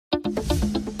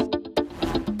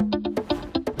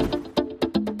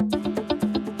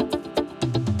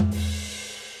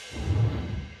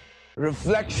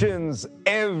reflections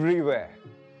everywhere.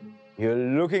 You're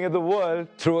looking at the world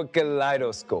through a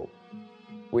kaleidoscope.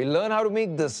 We learn how to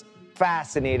make this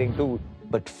fascinating tool,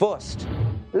 but first,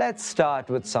 let's start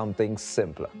with something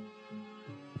simpler.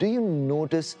 Do you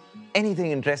notice anything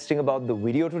interesting about the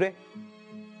video today?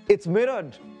 It's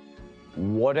mirrored.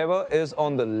 Whatever is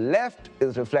on the left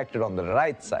is reflected on the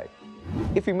right side.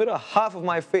 If you mirror half of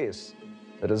my face,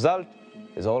 the result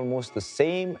is almost the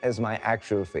same as my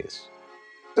actual face.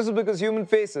 This is because human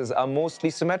faces are mostly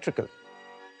symmetrical.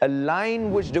 A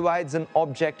line which divides an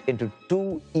object into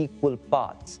two equal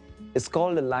parts is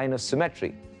called a line of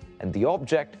symmetry, and the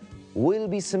object will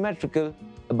be symmetrical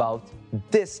about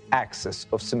this axis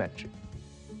of symmetry.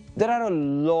 There are a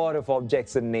lot of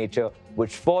objects in nature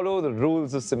which follow the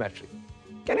rules of symmetry.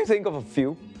 Can you think of a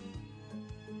few?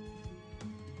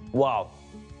 Wow!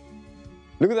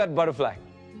 Look at that butterfly.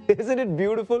 Isn't it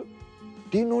beautiful?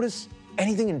 Do you notice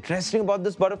anything interesting about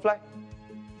this butterfly?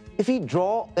 If we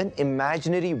draw an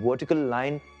imaginary vertical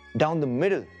line down the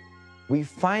middle, we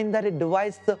find that it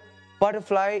divides the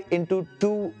butterfly into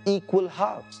two equal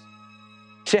halves.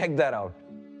 Check that out.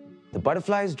 The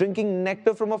butterfly is drinking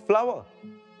nectar from a flower.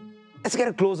 Let's get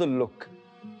a closer look.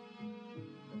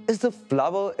 Is the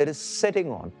flower it is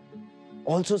sitting on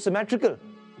also symmetrical?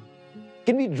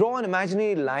 Can we draw an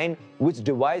imaginary line which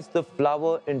divides the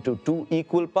flower into two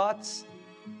equal parts?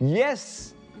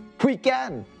 Yes, we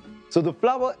can. So the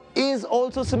flower is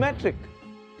also symmetric.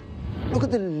 Look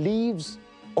at the leaves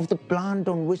of the plant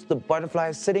on which the butterfly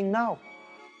is sitting now.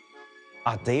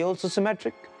 Are they also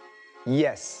symmetric?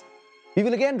 Yes. We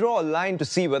will again draw a line to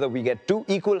see whether we get two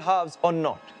equal halves or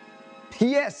not.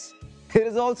 Yes, it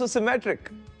is also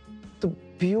symmetric. The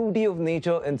beauty of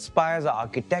nature inspires our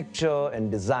architecture and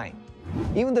design.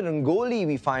 Even the rangoli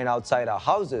we find outside our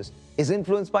houses is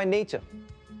influenced by nature.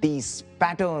 These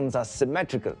patterns are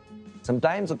symmetrical,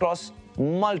 sometimes across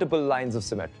multiple lines of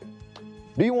symmetry.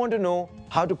 Do you want to know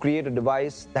how to create a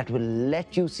device that will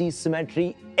let you see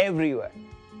symmetry everywhere?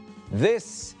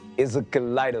 This is a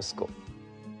kaleidoscope.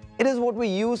 It is what we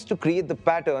use to create the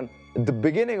pattern at the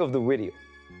beginning of the video.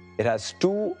 It has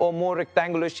two or more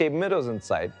rectangular shaped mirrors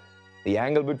inside. The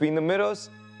angle between the mirrors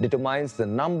determines the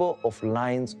number of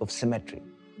lines of symmetry.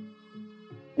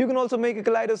 You can also make a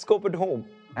kaleidoscope at home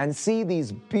and see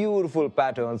these beautiful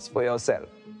patterns for yourself.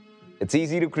 It's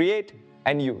easy to create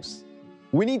and use.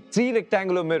 We need 3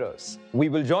 rectangular mirrors. We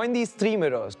will join these 3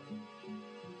 mirrors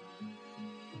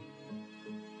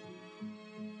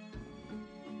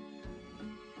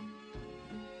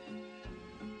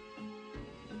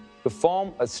to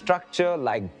form a structure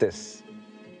like this.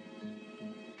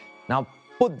 Now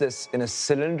put this in a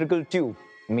cylindrical tube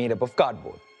made up of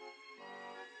cardboard.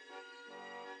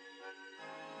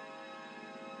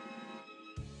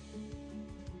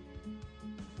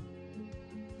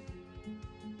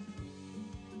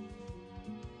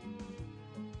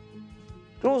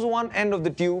 Close one end of the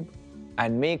tube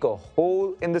and make a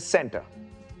hole in the center.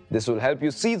 This will help you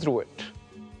see through it.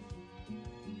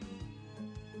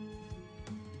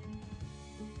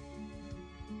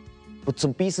 Put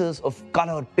some pieces of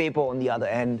colored paper on the other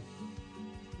end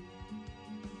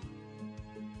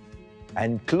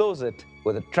and close it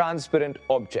with a transparent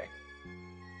object.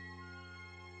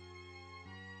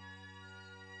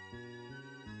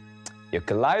 Your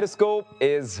kaleidoscope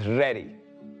is ready.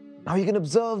 Now you can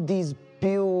observe these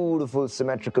beautiful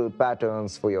symmetrical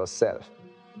patterns for yourself.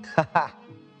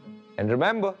 And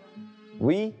remember,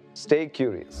 we stay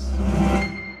curious.